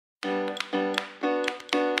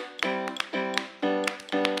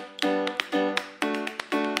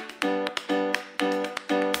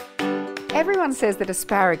Everyone says that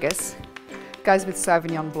asparagus goes with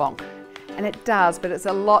Sauvignon Blanc, and it does, but it's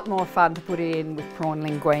a lot more fun to put it in with prawn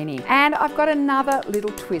linguine. And I've got another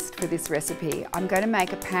little twist for this recipe. I'm going to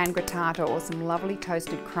make a pan grattata or some lovely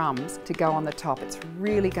toasted crumbs to go on the top. It's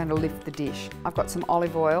really going to lift the dish. I've got some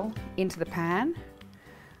olive oil into the pan.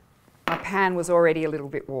 My pan was already a little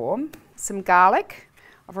bit warm. Some garlic,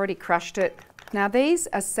 I've already crushed it. Now these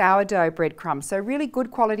are sourdough breadcrumbs, so really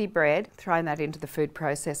good quality bread, throwing that into the food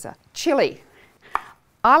processor. Chilli,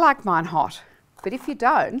 I like mine hot, but if you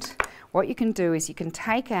don't, what you can do is you can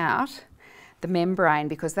take out the membrane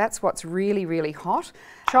because that's what's really, really hot.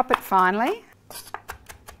 Chop it finely.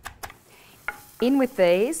 In with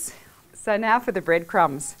these. So now for the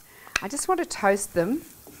breadcrumbs. I just want to toast them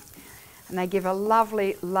and they give a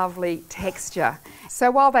lovely, lovely texture.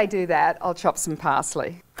 So while they do that, I'll chop some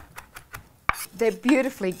parsley. They're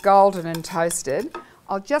beautifully golden and toasted.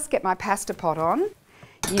 I'll just get my pasta pot on.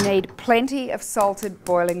 You need plenty of salted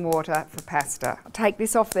boiling water for pasta. I'll take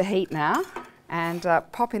this off the heat now and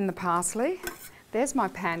pop in the parsley. There's my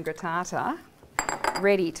pan grattata,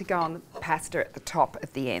 ready to go on the pasta at the top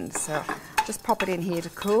at the end. So just pop it in here to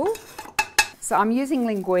cool. So I'm using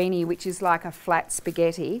linguine, which is like a flat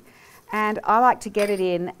spaghetti, and I like to get it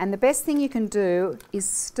in, and the best thing you can do is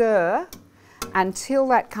stir until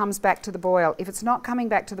that comes back to the boil. If it's not coming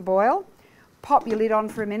back to the boil, pop your lid on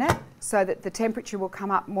for a minute so that the temperature will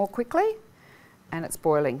come up more quickly and it's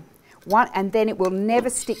boiling. And then it will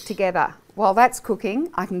never stick together. While that's cooking,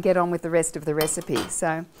 I can get on with the rest of the recipe.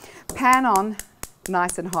 So pan on,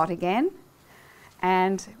 nice and hot again,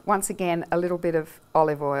 and once again a little bit of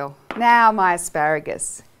olive oil. Now my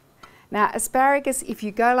asparagus. Now asparagus, if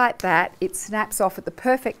you go like that, it snaps off at the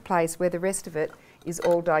perfect place where the rest of it is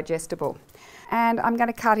all digestible. And I'm going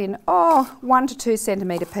to cut in 1 to 2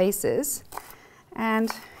 centimetre pieces,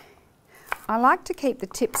 and I like to keep the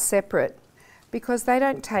tips separate because they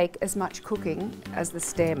don't take as much cooking as the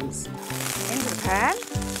stems. Into the pan.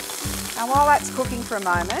 Now while that's cooking for a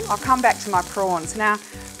moment, I'll come back to my prawns. Now,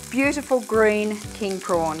 beautiful green king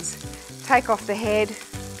prawns. Take off the head,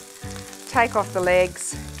 take off the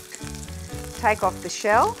legs, take off the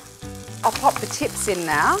shell. I'll pop the tips in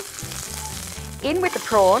now. In with the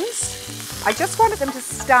prawns. I just wanted them to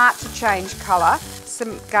start to change colour.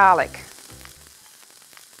 Some garlic.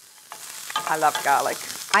 I love garlic.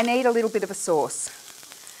 I need a little bit of a sauce.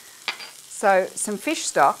 So some fish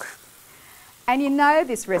stock. And you know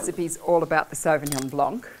this recipe's all about the Sauvignon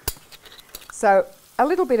Blanc. So a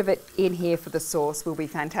little bit of it in here for the sauce will be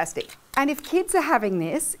fantastic. And if kids are having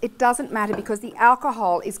this, it doesn't matter because the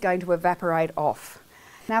alcohol is going to evaporate off.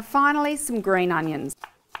 Now finally, some green onions.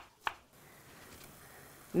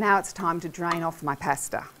 Now it's time to drain off my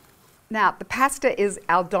pasta. Now the pasta is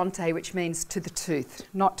al dente, which means to the tooth,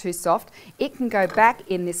 not too soft. It can go back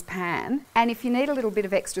in this pan, and if you need a little bit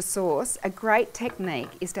of extra sauce, a great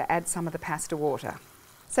technique is to add some of the pasta water.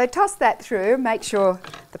 So toss that through, make sure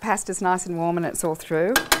the pasta's nice and warm and it's all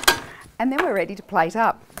through, and then we're ready to plate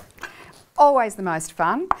up. Always the most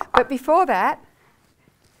fun, but before that,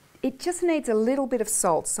 it just needs a little bit of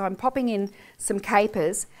salt, so I'm popping in some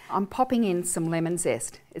capers. I'm popping in some lemon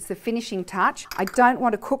zest. It's the finishing touch. I don't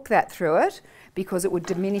want to cook that through it because it would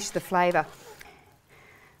diminish the flavour.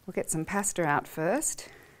 We'll get some pasta out first.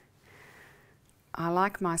 I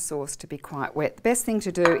like my sauce to be quite wet. The best thing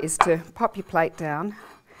to do is to pop your plate down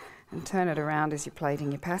and turn it around as you're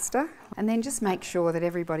plating your pasta. And then just make sure that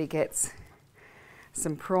everybody gets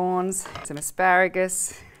some prawns, some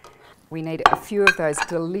asparagus. We need a few of those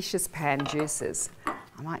delicious pan juices.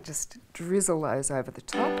 I might just drizzle those over the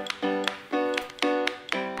top.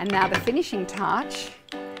 And now the finishing touch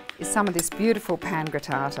is some of this beautiful pan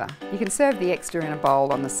grattata. You can serve the extra in a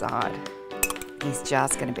bowl on the side. There's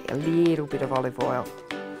just going to be a little bit of olive oil.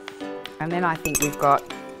 And then I think we've got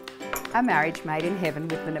a marriage made in heaven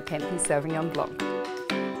with the Nepenthe Sauvignon Blanc.